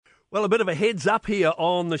Well, a bit of a heads up here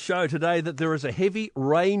on the show today that there is a heavy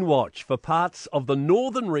rain watch for parts of the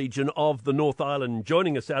northern region of the North Island.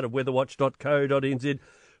 Joining us out of weatherwatch.co.nz,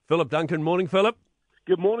 Philip Duncan. Morning, Philip.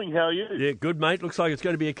 Good morning, how are you? Yeah, good, mate. Looks like it's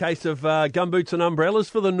going to be a case of gumboots and umbrellas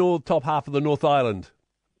for the top half of the North Island.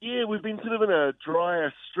 Yeah, we've been sort of in a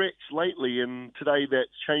drier stretch lately, and today that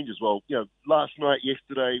changes. Well, last night,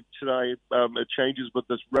 yesterday, today, it changes with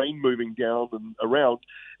this rain moving down and around.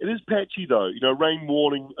 It is patchy, though. Rain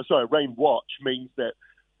watch means that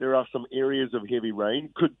there are some areas of heavy rain,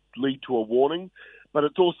 could lead to a warning, but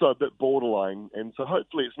it's also a bit borderline, and so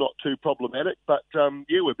hopefully it's not too problematic. But,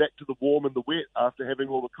 we're back to the warm and the wet after having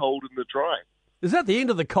all the cold and the dry. Is that the end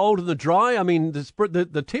of the cold and the dry? I mean,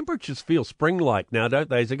 the temperatures feel spring-like now, don't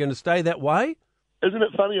they? Is it going to stay that way? Isn't it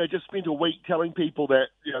funny? I just spent a week telling people that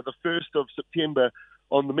the 1st of September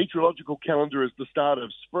on the meteorological calendar is the start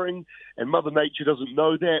of spring, and Mother Nature doesn't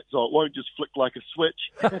know that, so it won't just flick like a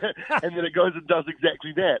switch, and then it goes and does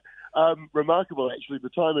exactly that. Remarkable, actually, the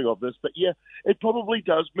timing of this. But, yeah, it probably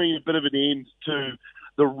does mean a bit of an end to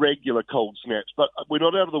the regular cold snaps. But we're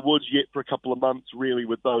not out of the woods yet for a couple of months, really,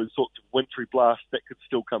 with those sorts of wintry blasts that could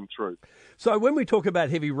still come through. So when we talk about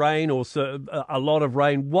heavy rain or a lot of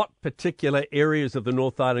rain, what particular areas of the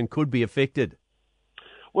North Island could be affected?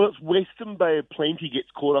 Well, it's Western Bay of Plenty gets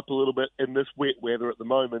caught up a little bit in this wet weather at the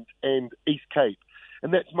moment, and East Cape.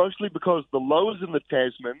 And that's mostly because the lowers in the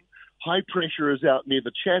Tasman, high pressure is out near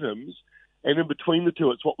the Chathams, and in between the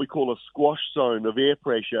two, it's what we call a squash zone of air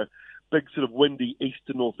pressure, big sort of windy east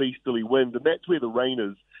to northeasterly wind, and that's where the rain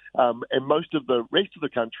is. And most of the rest of the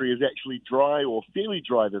country is actually dry or fairly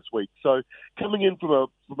dry this week. So coming in from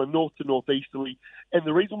a north to northeasterly, and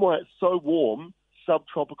the reason why it's so warm,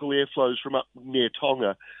 subtropical airflows from up near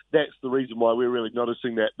Tonga, that's the reason why we're really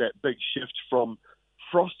noticing that big shift from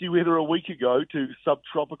frosty weather a week ago to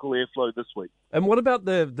subtropical airflow this week. And what about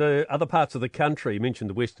the other parts of the country? You mentioned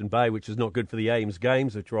the Western Bay, which is not good for the Ames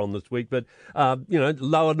Games, which are on this week, but,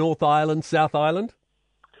 lower North Island, South Island?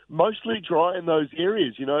 Mostly dry in those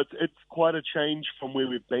areas. It's quite a change from where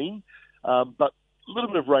we've been, but a little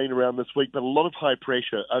bit of rain around this week, but a lot of high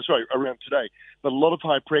pressure, around today, but a lot of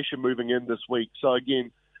high pressure moving in this week. So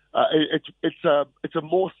again, it's a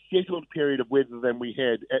more settled period of weather than we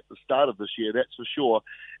had at the start of this year, that's for sure.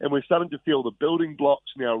 And we're starting to feel the building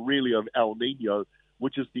blocks now really of El Nino,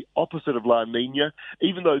 which is the opposite of La Nina.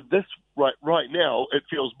 Even though this right now it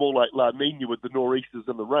feels more like La Nina with the nor'easters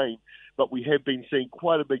and the rain, but we have been seeing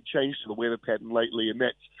quite a big change to the weather pattern lately, and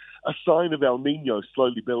that's a sign of El Nino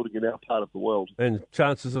slowly building in our part of the world. And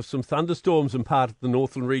chances of some thunderstorms in part of the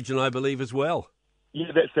northern region, I believe, as well. Yeah,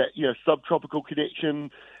 that's that, subtropical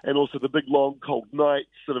connection, and also the big, long, cold nights,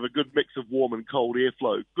 sort of a good mix of warm and cold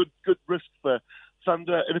airflow. Good risk for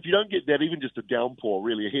thunder, and if you don't get that, even just a downpour,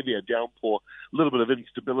 really, a heavier downpour, a little bit of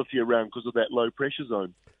instability around because of that low pressure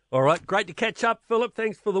zone. All right, great to catch up, Philip.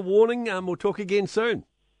 Thanks for the warning. We'll talk again soon.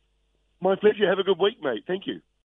 My pleasure. Have a good week, mate. Thank you.